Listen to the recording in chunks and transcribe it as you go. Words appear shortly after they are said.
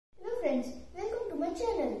friends, welcome to my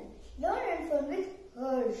channel, Learn and Fun with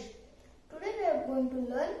Harsh. Today we are going to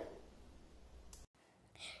learn.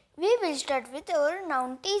 We will start with our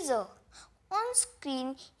noun teaser. On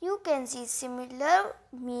screen you can see similar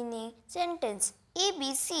meaning sentence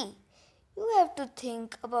ABC. You have to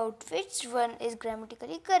think about which one is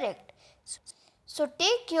grammatically correct. So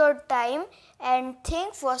take your time and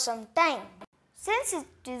think for some time. Since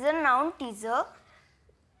it is a noun teaser,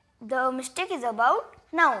 the mistake is about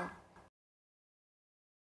noun.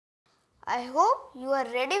 I hope you are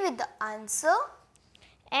ready with the answer,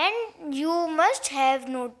 and you must have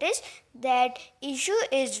noticed that issue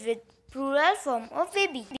is with plural form of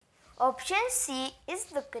baby. Option C is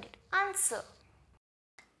the correct answer.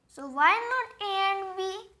 So why not A and B?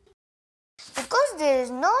 Because there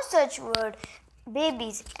is no such word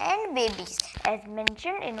babies and babies as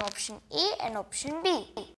mentioned in option A and option B.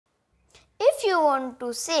 If you want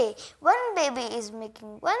to say one baby is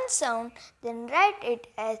making one sound, then write it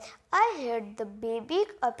as I heard the baby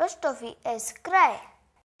apostrophe S cry.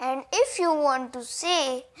 And if you want to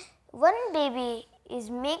say one baby is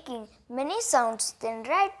making many sounds, then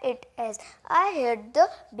write it as I heard the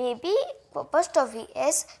baby apostrophe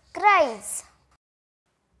S cries.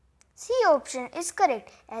 C option is correct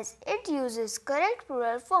as it uses correct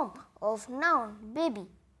plural form of noun baby.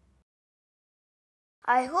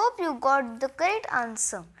 I hope you got the correct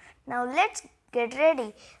answer. Now let's get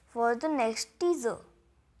ready for the next teaser.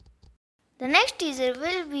 The next teaser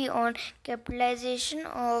will be on capitalization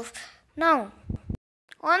of noun.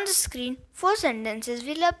 On the screen, 4 sentences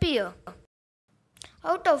will appear.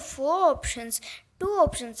 Out of 4 options, 2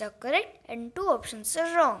 options are correct and 2 options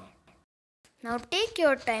are wrong. Now take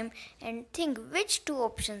your time and think which 2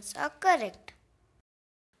 options are correct.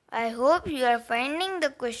 I hope you are finding the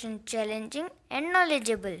question challenging and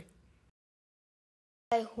knowledgeable.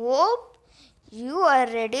 I hope you are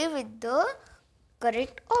ready with the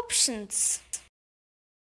correct options.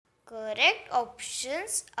 Correct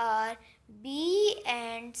options are B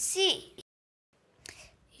and C.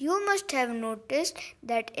 You must have noticed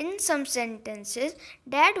that in some sentences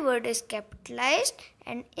that word is capitalized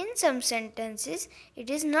and in some sentences it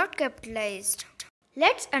is not capitalized.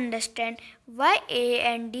 Let's understand why A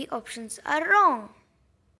and D options are wrong.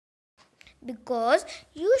 Because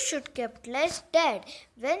you should capitalize dad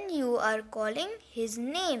when you are calling his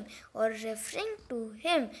name or referring to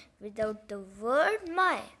him without the word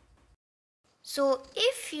my. So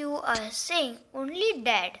if you are saying only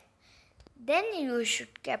dad, then you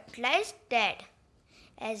should capitalize dad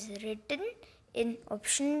as written in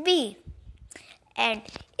option B. And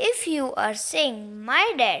if you are saying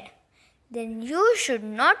my dad, then you should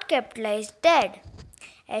not capitalize dad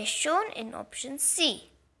as shown in option C.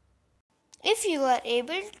 If you are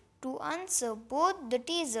able to answer both the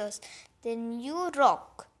teasers, then you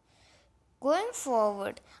rock. Going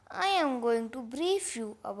forward, I am going to brief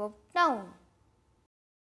you about noun.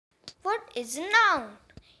 What is a noun?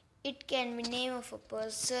 It can be name of a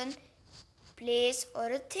person, place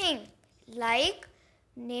or a thing, like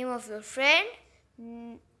name of your friend,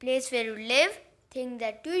 place where you live, thing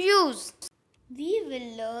that you use. We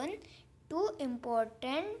will learn 2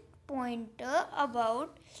 important pointers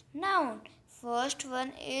about noun. First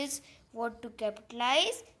one is what to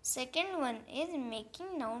capitalize. Second one is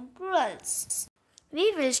making noun plurals.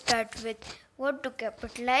 We will start with what to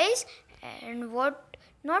capitalize and what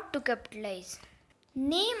not to capitalize.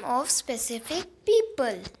 Name of specific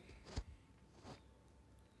people.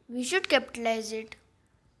 We should capitalize it.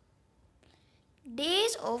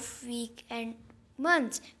 Days of week and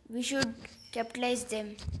months. We should capitalize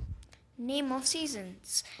them. Name of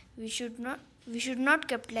seasons. We should not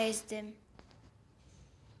capitalize them.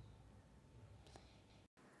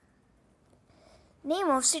 Name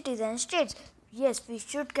of cities and states. Yes, we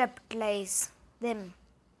should capitalize them.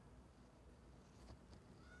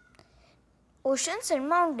 Oceans and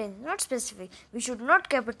mountains, not specific. We should not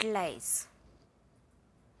capitalize.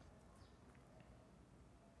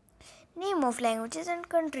 Name of languages and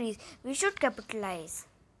countries. We should capitalize.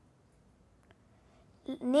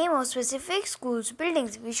 Name of specific schools,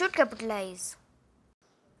 buildings. We should capitalize.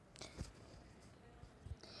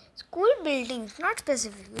 School buildings, not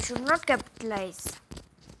specific. We should not capitalize.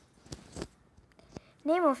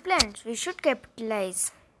 Name of plants. We should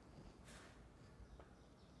capitalize.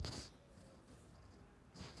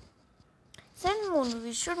 Sun, moon.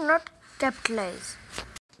 We should not capitalize.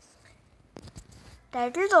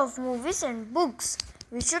 Titles of movies and books.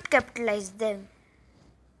 We should capitalize them.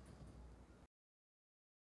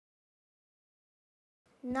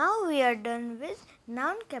 Now we are done with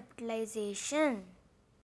noun capitalization.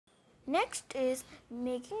 Next is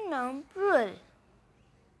making noun plural.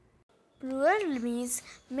 Plural means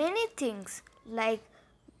many things like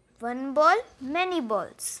one ball, many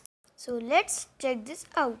balls. So let's check this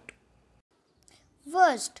out.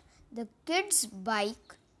 First, the kid's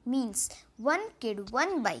bike means one kid,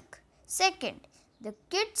 one bike. Second, the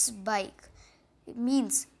kid's bike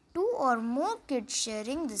means two or more kids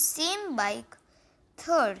sharing the same bike.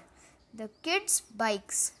 Third, the kids'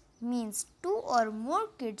 bikes means two or more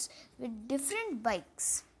kids with different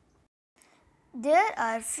bikes. There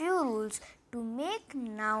are few rules to make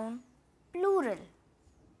noun plural.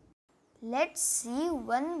 Let's see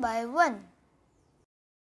one by one.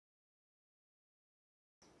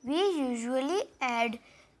 We usually add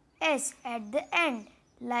s at the end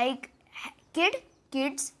like kid,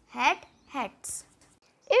 kids, hat, hats.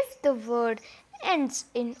 If the word ends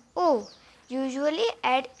in o, usually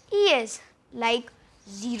add es like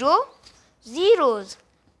zero, zeros,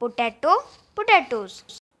 potato, potatoes.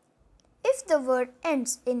 If the word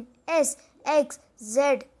ends in s, x,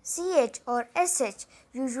 z, ch or sh,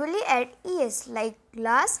 usually add es like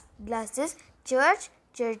glass, glasses, church,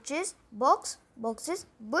 churches, box, boxes,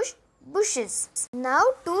 bush, bushes. Now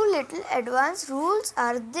two little advanced rules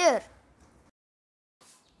are there.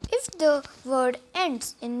 If the word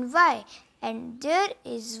ends in y and there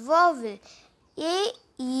is vowel a,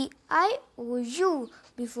 e, I, o, u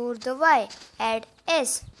before the y, add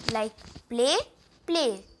s like play,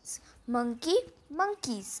 plays, monkey,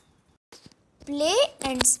 monkeys. Play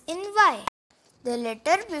ends in y. The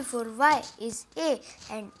letter before y is a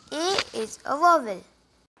and a is a vowel.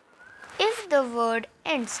 If the word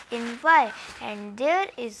ends in y and there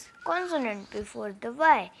is consonant before the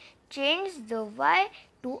y, change the y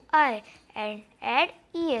to I and add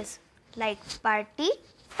es like party,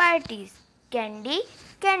 parties, candy,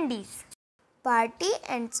 candies. Party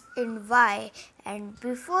ends in y and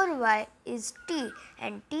before y is t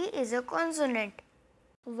and t is a consonant.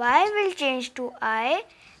 Y will change to I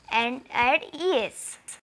and add es.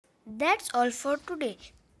 That's all for today.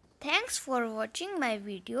 Thanks for watching my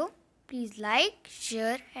video. Please like,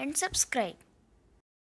 share and subscribe.